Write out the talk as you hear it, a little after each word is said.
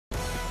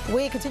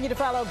We continue to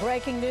follow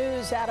breaking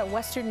news out of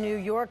Western New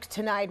York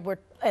tonight, where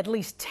at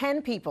least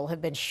 10 people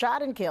have been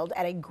shot and killed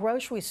at a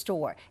grocery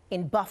store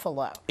in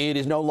Buffalo. It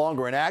is no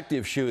longer an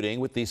active shooting,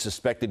 with the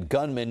suspected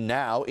gunman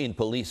now in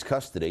police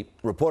custody.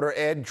 Reporter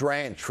Ed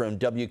Dranch from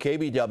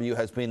WKBW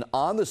has been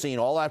on the scene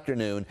all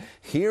afternoon.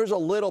 Here's a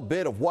little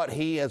bit of what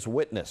he has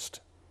witnessed.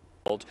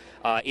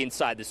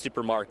 Inside the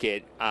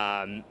supermarket,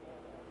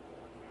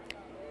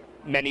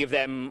 many of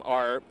them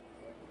are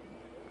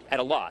at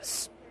a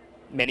loss.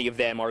 Many of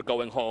them are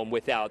going home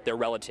without their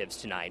relatives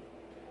tonight.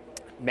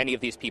 Many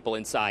of these people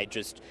inside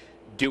just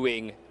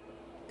doing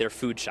their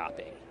food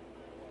shopping.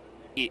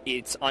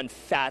 It's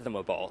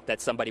unfathomable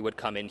that somebody would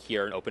come in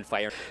here and open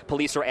fire.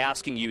 Police are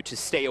asking you to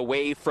stay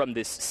away from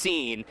this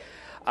scene,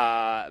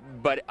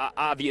 but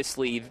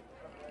obviously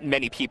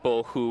many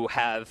people who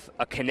have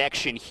a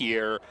connection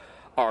here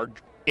are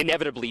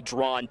inevitably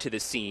drawn to the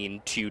scene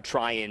to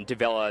try and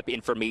develop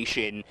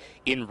information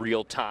in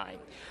real time.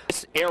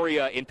 This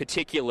area in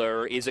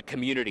particular is a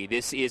community.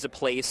 This is a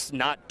place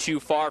not too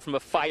far from a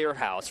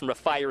firehouse, from a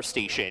fire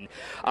station.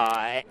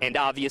 And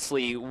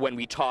obviously when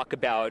we talk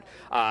about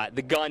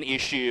the gun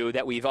issue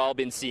that we've all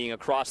been seeing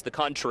across the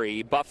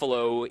country,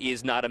 Buffalo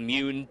is not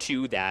immune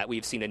to that.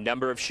 We've seen a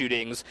number of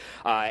shootings,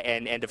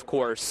 and of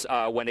course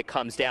when it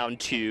comes down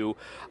to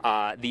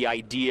the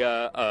idea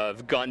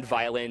of gun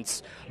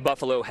violence,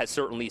 Buffalo has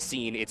certainly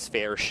seen its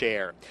fair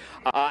share.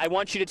 I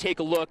want you to take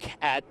a look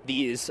at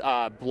these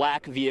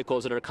black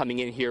vehicles that are coming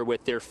in here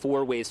with their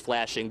four ways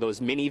flashing, those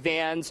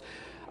minivans.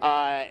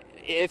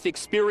 If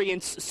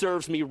experience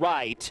serves me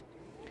right,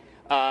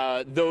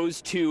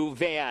 those two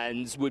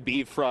vans would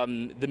be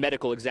from the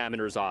medical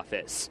examiner's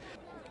office.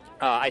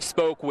 I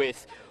spoke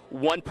with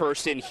one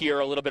person here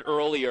a little bit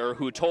earlier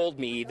who told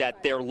me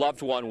that their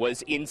loved one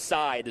was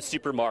inside the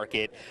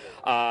supermarket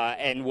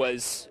and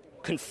was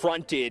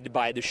confronted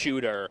by the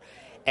shooter,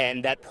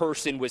 and that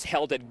person was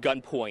held at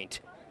gunpoint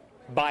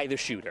by the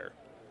shooter,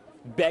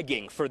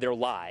 begging for their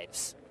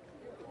lives.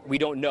 We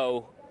don't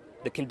know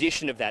the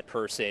condition of that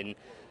person,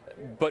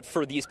 but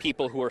for these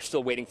people who are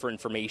still waiting for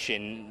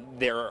information,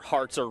 their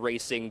hearts are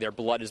racing, their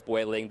blood is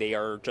boiling, they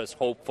are just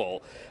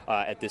hopeful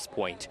at this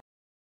point.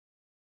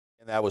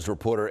 And that was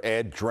reporter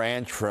Ed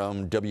Dranch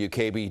from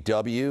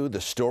WKBW.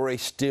 The story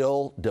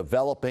still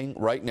developing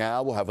right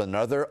now. We'll have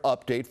another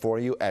update for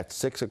you at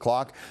 6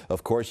 o'clock.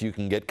 Of course, you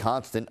can get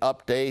constant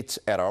updates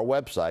at our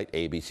website,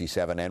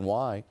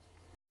 ABC7NY.